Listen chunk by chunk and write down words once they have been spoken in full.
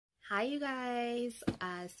Hi you guys.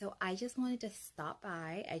 So I just wanted to stop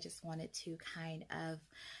by. I just wanted to kind of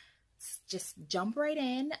just jump right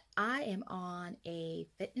in. I am on a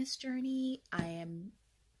fitness journey. I am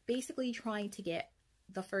basically trying to get,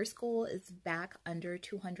 the first goal is back under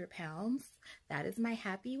 200 pounds. That is my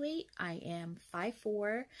happy weight. I am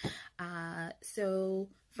 5'4". So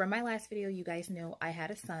from my last video, you guys know I had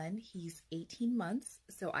a son. He's 18 months,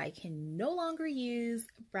 so I can no longer use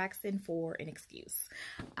Braxton for an excuse.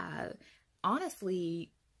 Honestly,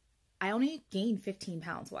 I only gained 15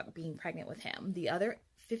 pounds while being pregnant with him. The other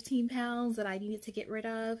 15 pounds that I needed to get rid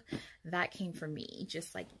of, that came from me,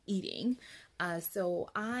 just like eating. So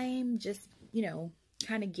I'm just,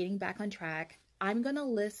 kind of getting back on track. I'm gonna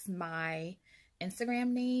list my Instagram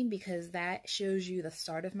name because that shows you the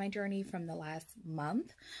start of my journey from the last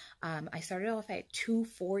month. I started off at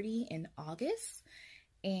 240 in August,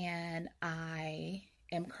 and I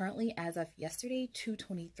am currently, as of yesterday,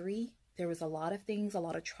 223. There was a lot of things, a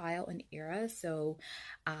lot of trial and error. So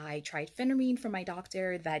I tried phentermine from my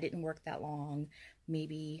doctor. That didn't work that long,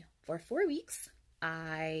 maybe for 4 weeks.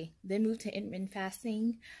 I then moved to intermittent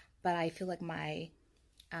fasting, but I feel like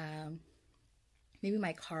maybe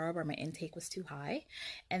my carb or my intake was too high.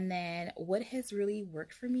 And then what has really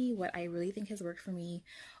worked for me, what I really think has worked for me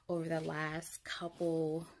over the last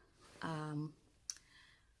couple,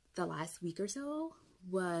 the last week or so,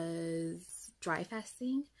 was dry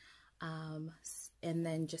fasting. And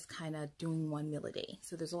then just kind of doing one meal a day.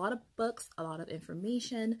 So there's a lot of books, a lot of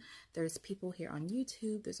information. There's people here on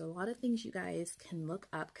YouTube. There's a lot of things you guys can look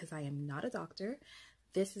up because I am not a doctor.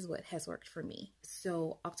 This is what has worked for me.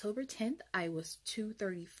 So October 10th, I was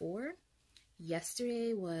 234.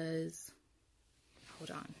 Yesterday was,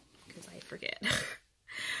 hold on, because I forget.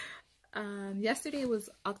 Yesterday was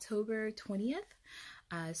October 20th.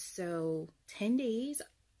 So 10 days.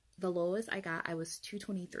 The lowest I got, I was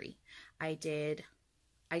 223. I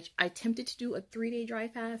attempted to do a 3-day dry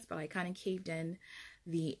fast, but I kind of caved in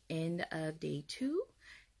the end of day 2.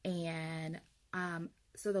 And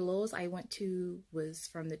so the lowest I went to was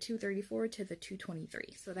from the 234 to the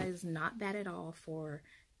 223. So that is not bad at all for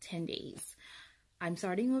 10 days. I'm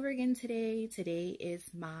starting over again today. Today is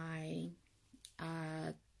my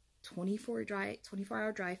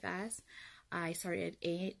 24-hour dry fast. I started at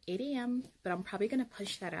 8 a.m., but I'm probably going to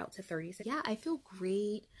push that out to 36. Yeah, I feel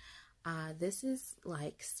great. This is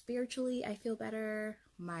like spiritually, I feel better.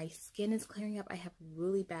 My skin is clearing up. I have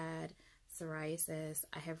really bad psoriasis.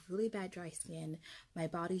 I have really bad dry skin. My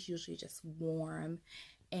body's usually just warm.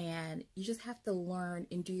 And you just have to learn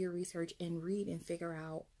and do your research and read and figure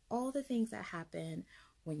out all the things that happen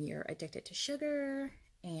when you're addicted to sugar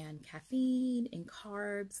and caffeine and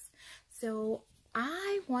carbs. So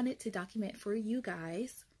I wanted to document for you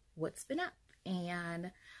guys what's been up.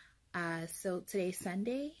 And so today's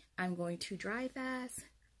Sunday. I'm going to dry fast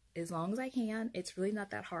as long as I can. It's really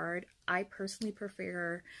not that hard. I personally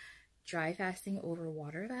prefer dry fasting over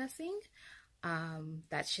water fasting.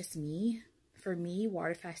 That's just me. For me,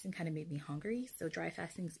 water fasting kind of made me hungry, so dry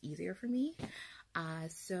fasting is easier for me.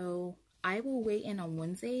 So I will weigh in on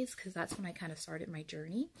Wednesdays because that's when I kind of started my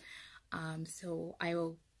journey. So I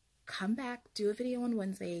will come back, do a video on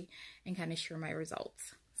Wednesday, and kind of share my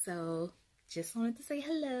results. So just wanted to say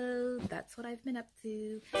hello. That's what I've been up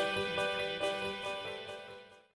to.